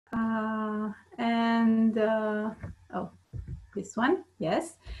Oh, this one,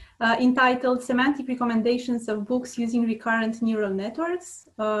 yes. Entitled Semantic Recommendations of Books Using Recurrent Neural Networks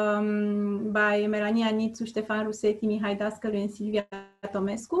by Melania Nitu, Stefan, Ruseti, Mihai, Dascalu, and Silvia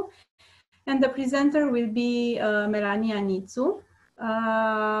Tomescu. And the presenter will be Melania Nitu.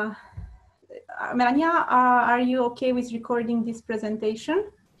 Melania, are you okay with recording this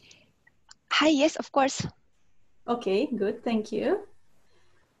presentation? Hi, yes, of course. Okay, good, thank you.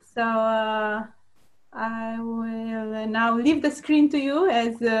 So I will now leave the screen to you,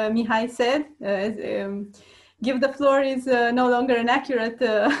 as Mihai said. Give the floor is no longer an accurate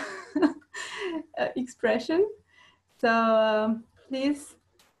expression. So please,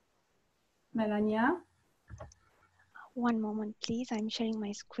 Melania. One moment, please. I'm sharing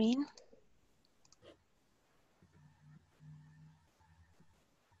my screen.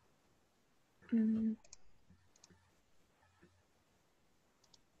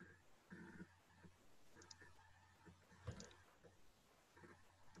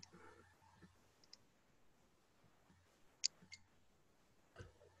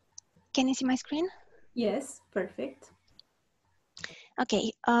 Can you see my screen? Yes, perfect.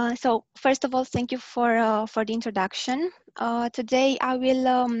 Okay, so first of all, thank you for the introduction. Today, I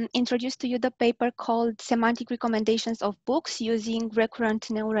will introduce to you the paper called Semantic Recommendations of Books Using Recurrent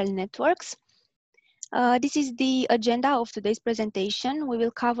Neural Networks. This is the agenda of today's presentation. We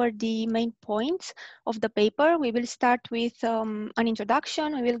will cover the main points of the paper. We will start with an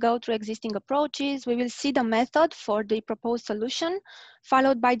introduction. We will go through existing approaches. We will see the method for the proposed solution,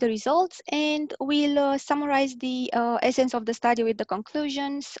 followed by the results, and we'll summarize the essence of the study with the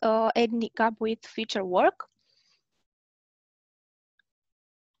conclusions, ending up with future work.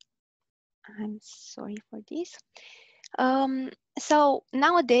 I'm sorry for this. So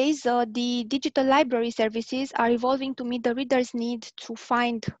nowadays, the digital library services are evolving to meet the reader's need to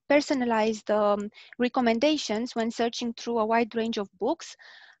find personalized recommendations when searching through a wide range of books.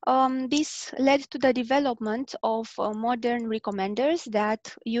 This led to the development of modern recommenders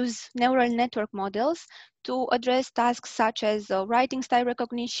that use neural network models to address tasks such as writing style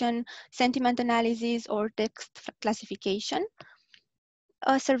recognition, sentiment analysis, or text classification.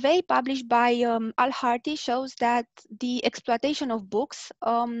 A survey published by Al-Harti shows that the exploitation of books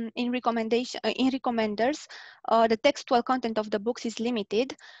in recommenders, the textual content of the books is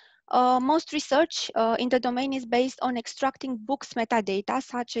limited. Most research in the domain is based on extracting books metadata,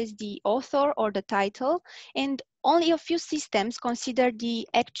 such as the author or the title, and only a few systems consider the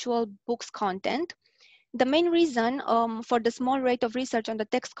actual book's content. The main reason for the small rate of research on the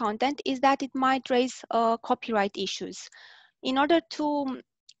text content is that it might raise copyright issues. In order to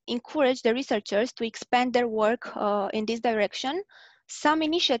encourage the researchers to expand their work in this direction, some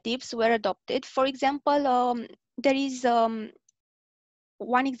initiatives were adopted. For example, there is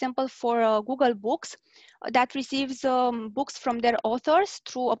one example for Google Books that receives books from their authors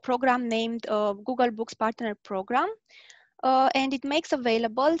through a program named Google Books Partner Program. And it makes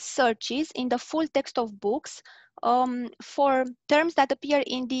available searches in the full text of books for terms that appear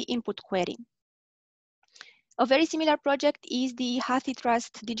in the input query. A very similar project is the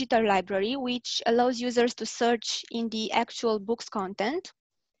HathiTrust Digital Library, which allows users to search in the actual book's content.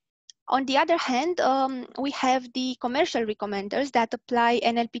 On the other hand, we have the commercial recommenders that apply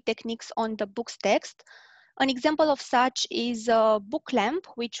NLP techniques on the book's text. An example of such is BookLamp,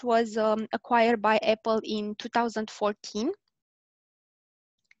 which was acquired by Apple in 2014.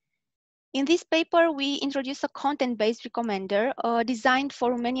 In this paper, we introduce a content-based recommender designed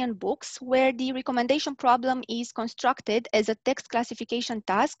for Romanian books, where the recommendation problem is constructed as a text classification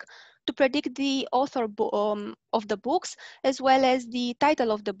task to predict the author of the books, as well as the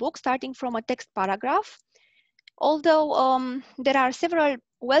title of the book, starting from a text paragraph. Although there are several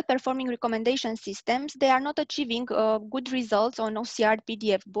well-performing recommendation systems, they are not achieving good results on OCR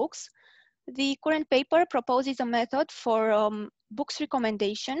PDF books. The current paper proposes a method for books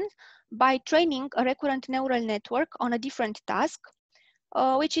recommendation by training a recurrent neural network on a different task,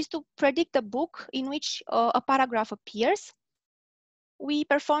 which is to predict the book in which a paragraph appears. We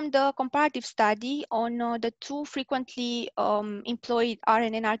performed a comparative study on the two frequently employed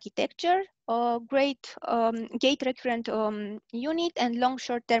RNN architecture, gate recurrent unit and long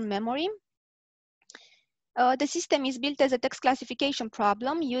short-term memory. The system is built as a text classification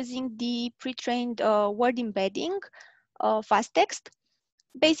problem using the pre-trained word embedding, fast text.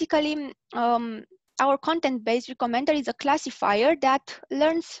 Basically, our content-based recommender is a classifier that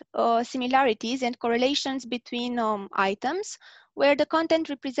learns similarities and correlations between items, where the content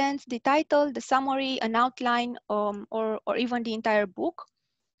represents the title, the summary, an outline, or even the entire book,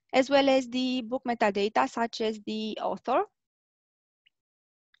 as well as the book metadata, such as the author.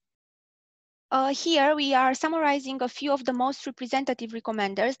 Here we are summarizing a few of the most representative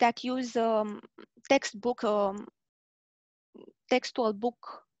recommenders that use textual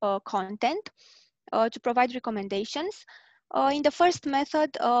book content to provide recommendations. In the first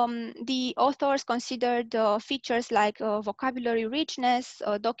method, the authors considered features like vocabulary richness,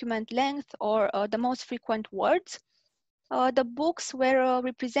 document length, or the most frequent words. The books were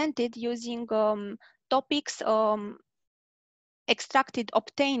represented using topics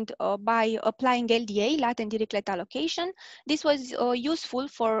obtained by applying LDA, latent direct allocation. This was useful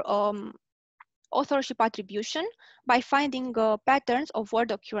for authorship attribution by finding patterns of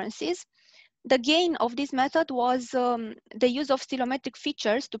word occurrences. The gain of this method was the use of stylometric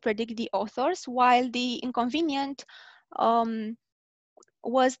features to predict the authors, while the inconvenient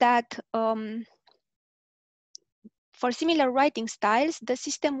was that for similar writing styles, the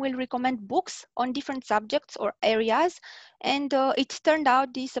system will recommend books on different subjects or areas, and it turned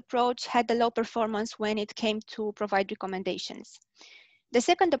out this approach had a low performance when it came to provide recommendations. The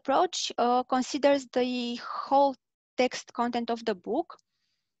second approach considers the whole text content of the book.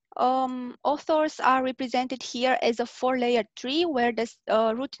 Authors are represented here as a 4-layer tree where the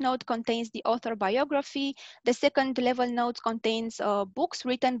root node contains the author biography, the second level node contains books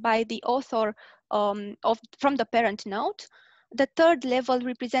written by the author from the parent node, the third level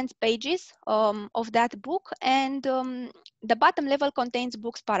represents pages of that book, and the bottom level contains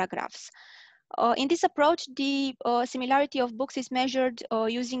books paragraphs. In this approach, the similarity of books is measured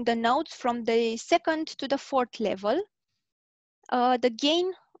using the nodes from the second to the fourth level. The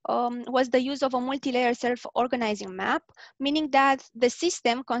gain was the use of a multi-layer self-organizing map, meaning that the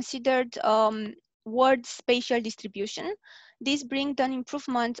system considered word spatial distribution. This brings an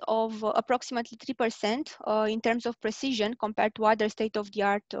improvement of approximately 3% in terms of precision compared to other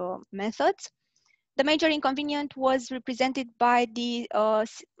state-of-the-art methods. The major inconvenience was represented by the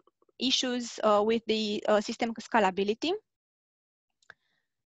issues with the system scalability.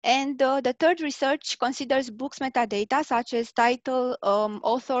 And the third research considers books metadata, such as title,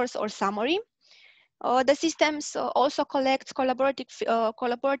 authors, or summary. The systems also collects collaborative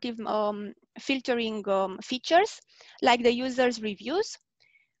filtering features, like the user's reviews.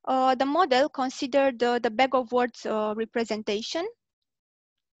 The model considered the bag of words representation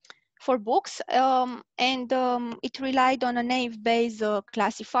for books, and it relied on a naive-based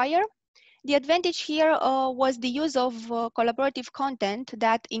classifier. The advantage here was the use of collaborative content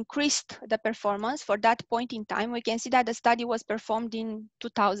that increased the performance for that point in time. We can see that the study was performed in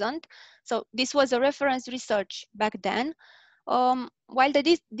 2000. So this was a reference research back then. While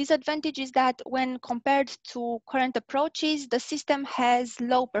the disadvantage is that when compared to current approaches, the system has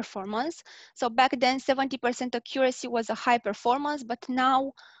low performance. So back then, 70% accuracy was a high performance, but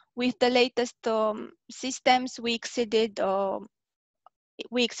now with the latest systems, we exceeded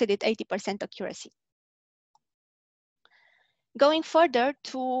 80% accuracy. Going further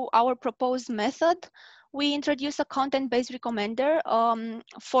to our proposed method, we introduce a content-based recommender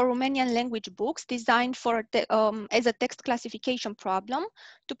for Romanian language books designed for as a text classification problem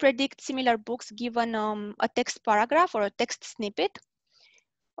to predict similar books given a text paragraph or a text snippet.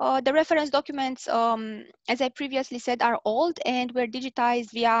 The reference documents, as I previously said, are old and were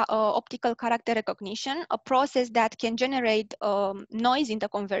digitized via optical character recognition, a process that can generate noise in the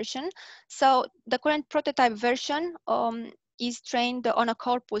conversion. So the current prototype version is trained on a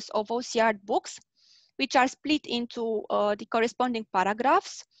corpus of OCR books, which are split into the corresponding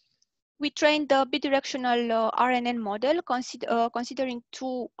paragraphs. We trained the bidirectional RNN model considering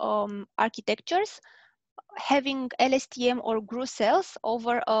two architectures, having LSTM or GRU cells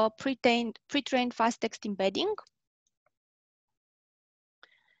over a pre-trained fast text embedding.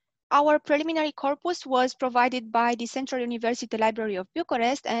 Our preliminary corpus was provided by the Central University Library of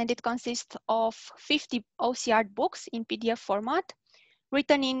Bucharest, and it consists of 50 OCR books in PDF format,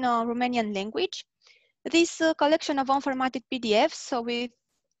 written in Romanian language. This collection of unformatted PDFs with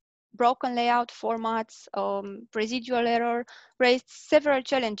broken layout formats, residual error, raised several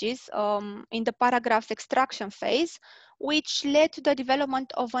challenges in the paragraph extraction phase, which led to the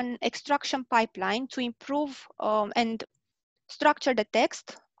development of an extraction pipeline to improve and structure the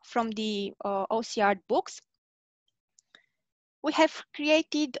text from the OCR books. We have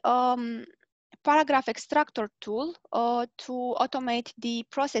created paragraph extractor tool to automate the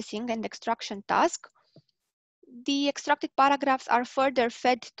processing and extraction task. The extracted paragraphs are further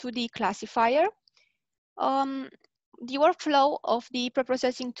fed to the classifier. The workflow of the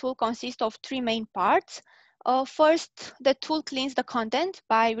preprocessing tool consists of three main parts. First, the tool cleans the content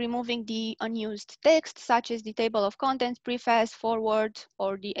by removing the unused text, such as the table of contents, preface, forward,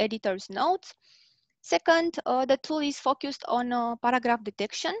 or the editor's notes. Second, the tool is focused on paragraph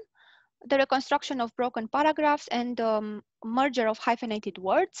detection. the reconstruction of broken paragraphs, and merger of hyphenated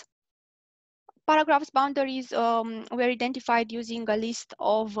words. Paragraphs boundaries were identified using a list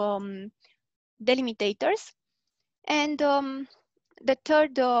of delimitators. And the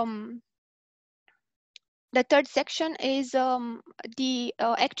third section is the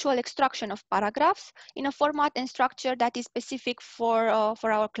actual extraction of paragraphs in a format and structure that is specific for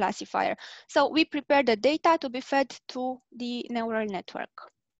our classifier. So we prepare the data to be fed to the neural network.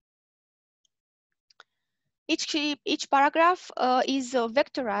 Each paragraph is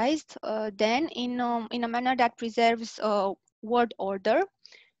vectorized then in a manner that preserves word order.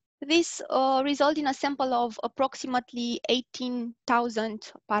 This results in a sample of approximately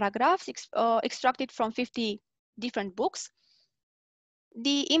 18,000 paragraphs extracted from 50 different books.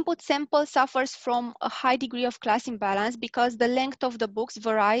 The input sample suffers from a high degree of class imbalance because the length of the books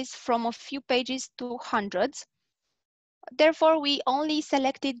varies from a few pages to hundreds. Therefore, we only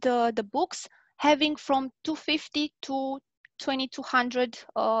selected the books having from 250 to 2200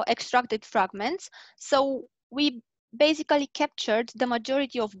 extracted fragments. So we basically captured the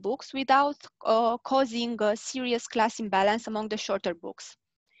majority of books without causing a serious class imbalance among the shorter books.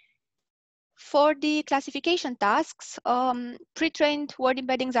 For the classification tasks, pre-trained word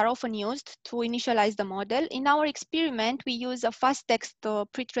embeddings are often used to initialize the model. In our experiment, we use a fast text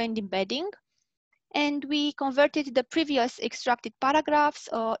pre-trained embedding, and we converted the previous extracted paragraphs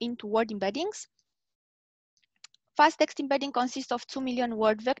into word embeddings. Fast text embedding consists of 2 million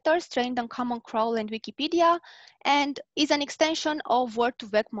word vectors trained on Common Crawl and Wikipedia, and is an extension of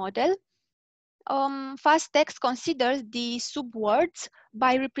word-to-vec model. Fast text considers the subwords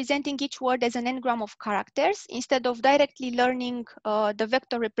by representing each word as an n-gram of characters instead of directly learning the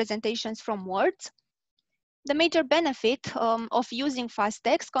vector representations from words. The major benefit of using fast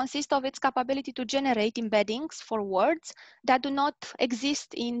text consists of its capability to generate embeddings for words that do not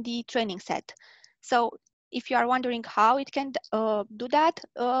exist in the training set. So if you are wondering how it can do that,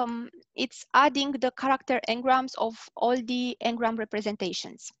 it's adding the character n-grams of all the n-gram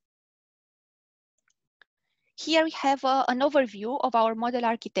representations. Here we have an overview of our model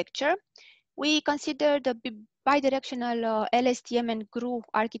architecture. We consider the bidirectional LSTM and GRU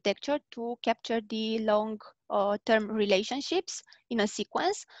architecture to capture the long-term relationships in a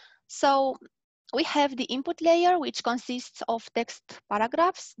sequence. So we have the input layer, which consists of text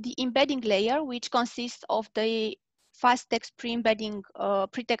paragraphs, the embedding layer, which consists of the fast text pre-embedding,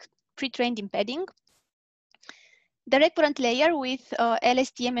 pre-trained embedding, the recurrent layer with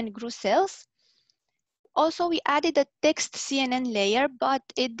LSTM and GRU cells. Also, we added a text CNN layer, but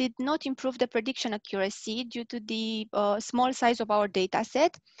it did not improve the prediction accuracy due to the small size of our data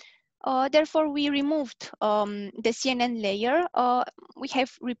set. Therefore, we removed the CNN layer. We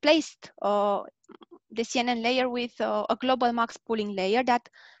have replaced the CNN layer with a global max pooling layer that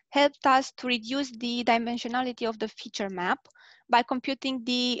helped us to reduce the dimensionality of the feature map by computing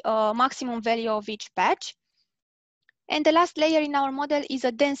the maximum value of each patch. And the last layer in our model is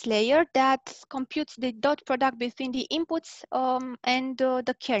a dense layer that computes the dot product between the inputs and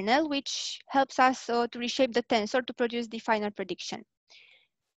the kernel, which helps us to reshape the tensor to produce the final prediction.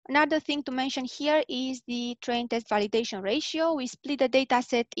 Another thing to mention here is the train test validation ratio. We split the data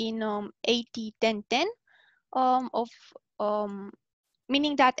set in 80-10-10,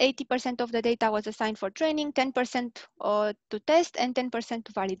 meaning that 80% of the data was assigned for training, 10% to test, and 10%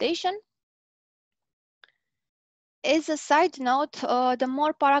 to validation. As a side note, the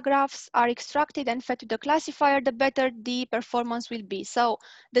more paragraphs are extracted and fed to the classifier, the better the performance will be. So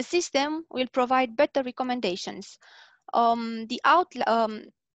the system will provide better recommendations. The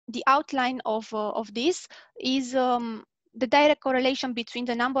outline of this is the direct correlation between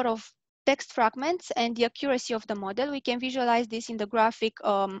the number of text fragments and the accuracy of the model. We can visualize this in the graphic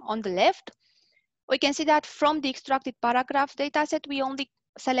on the left. We can see that from the extracted paragraph dataset, we only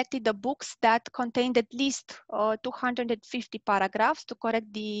selected the books that contained at least 250 paragraphs to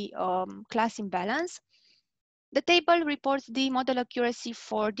correct the class imbalance. The table reports the model accuracy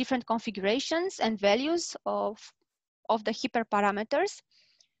for different configurations and values of the hyperparameters.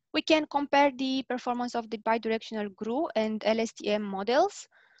 We can compare the performance of the bidirectional GRU and LSTM models.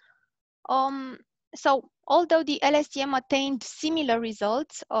 So although the LSTM attained similar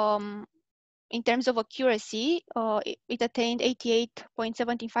results, in terms of accuracy, it attained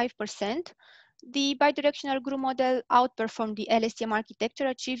 88.75%. The bidirectional GRU model outperformed the LSTM architecture,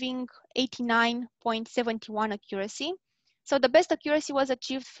 achieving 89.71 accuracy. So the best accuracy was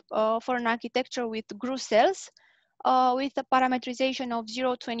achieved for an architecture with GRU cells, with a parameterization of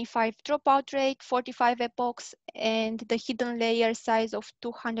 0.25 dropout rate, 45 epochs, and the hidden layer size of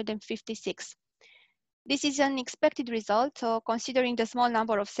 256. This is an expected result considering the small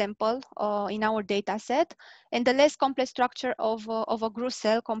number of samples in our data set and the less complex structure of a GRU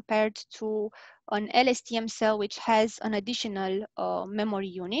cell compared to an LSTM cell which has an additional memory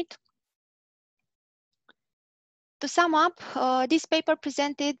unit. To sum up, this paper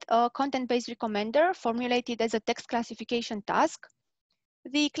presented a content-based recommender formulated as a text classification task.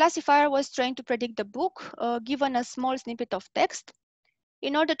 The classifier was trained to predict the book given a small snippet of text.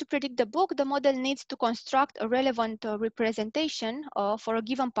 In order to predict the book, the model needs to construct a relevant representation for a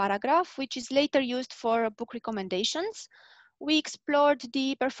given paragraph, which is later used for book recommendations. We explored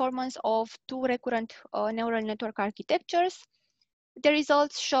the performance of two recurrent neural network architectures. The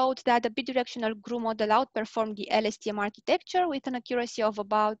results showed that the bidirectional GRU model outperformed the LSTM architecture with an accuracy of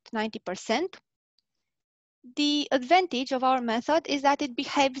about 90%. The advantage of our method is that it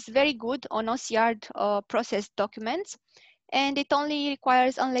behaves very good on OCR processed documents, and it only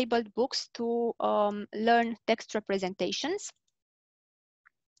requires unlabeled books to learn text representations.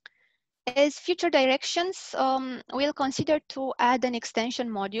 As future directions, we'll consider to add an extension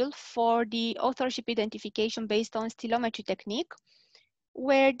module for the authorship identification based on stilometry technique,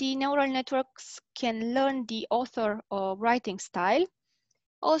 where the neural networks can learn the author writing style.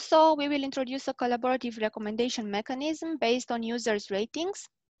 Also, we will introduce a collaborative recommendation mechanism based on users' ratings.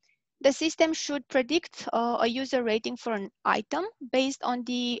 The system should predict a user rating for an item based on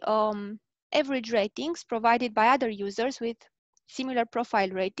the average ratings provided by other users with similar profile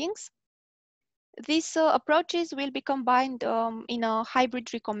ratings. These approaches will be combined in a hybrid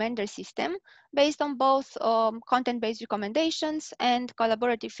recommender system based on both content-based recommendations and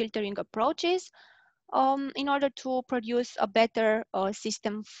collaborative filtering approaches in order to produce a better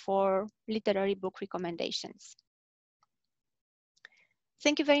system for literary book recommendations.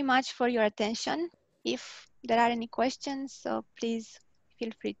 Thank you very much for your attention. If there are any questions, please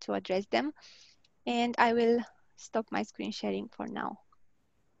feel free to address them. And I will stop my screen sharing for now.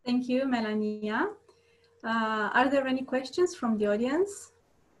 Thank you, Melania. Are there any questions from the audience?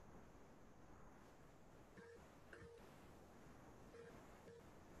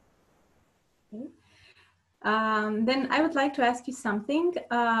 Okay. Then I would like to ask you something.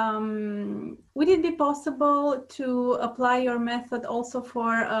 Would it be possible to apply your method also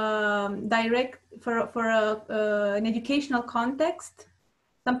for an educational context,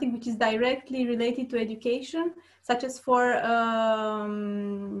 something which is directly related to education, such as for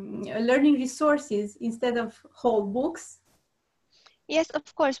learning resources instead of whole books? Yes,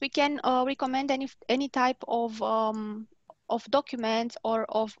 of course, we can recommend any type of documents or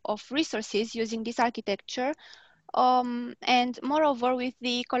of resources using this architecture. And moreover, with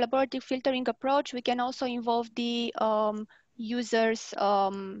the collaborative filtering approach, we can also involve the users'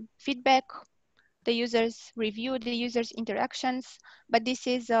 feedback, the users' review, the users' interactions, but this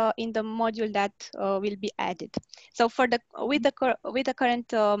is in the module that will be added. So for with the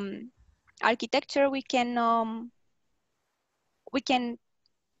current architecture, we can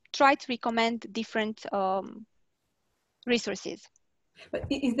try to recommend different resources. But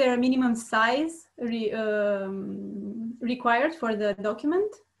is there a minimum size required for the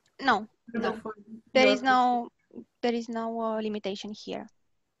document? No, no. There is no limitation here.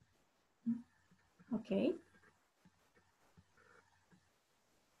 Okay.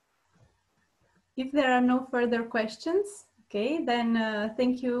 If there are no further questions, okay, then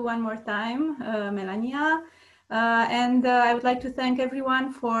thank you one more time, Melania. And I would like to thank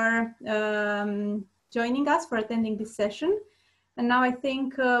everyone for joining us, for attending this session. And now I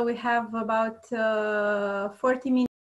think we have about 40 minutes.